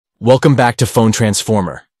Welcome back to Phone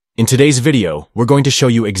Transformer. In today's video, we're going to show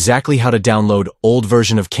you exactly how to download old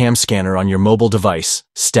version of CamScanner on your mobile device,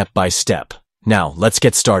 step by step. Now, let's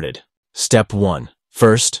get started. Step 1.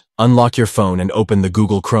 First, unlock your phone and open the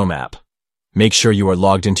Google Chrome app. Make sure you are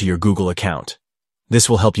logged into your Google account. This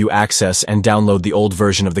will help you access and download the old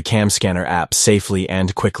version of the CamScanner app safely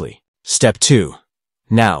and quickly. Step 2.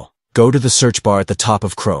 Now, go to the search bar at the top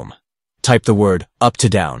of Chrome. Type the word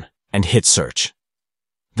upto-down and hit search.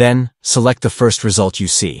 Then, select the first result you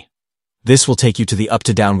see. This will take you to the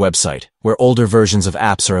upto-down website, where older versions of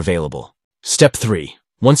apps are available. Step 3.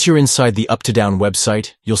 Once you're inside the upto-down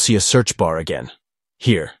website, you'll see a search bar again.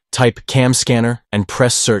 Here, type CamScanner and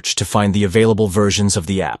press search to find the available versions of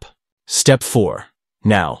the app. Step 4.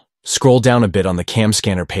 Now, scroll down a bit on the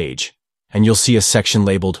CamScanner page, and you'll see a section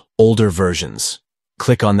labeled Older Versions.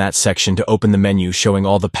 Click on that section to open the menu showing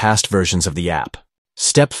all the past versions of the app.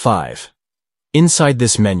 Step 5. Inside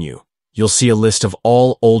this menu, you'll see a list of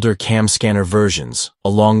all older CamScanner versions,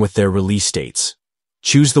 along with their release dates.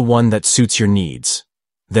 Choose the one that suits your needs.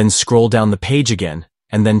 Then scroll down the page again,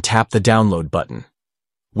 and then tap the download button.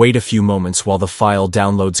 Wait a few moments while the file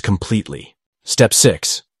downloads completely. Step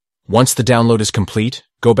 6. Once the download is complete,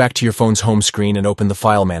 go back to your phone's home screen and open the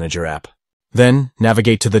File Manager app. Then,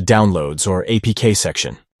 navigate to the Downloads or APK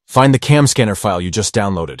section. Find the CamScanner file you just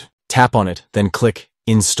downloaded. Tap on it, then click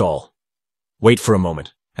Install. Wait for a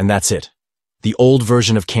moment, and that's it. The old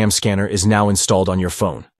version of CamScanner is now installed on your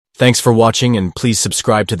phone. Thanks for watching, and please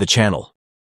subscribe to the channel.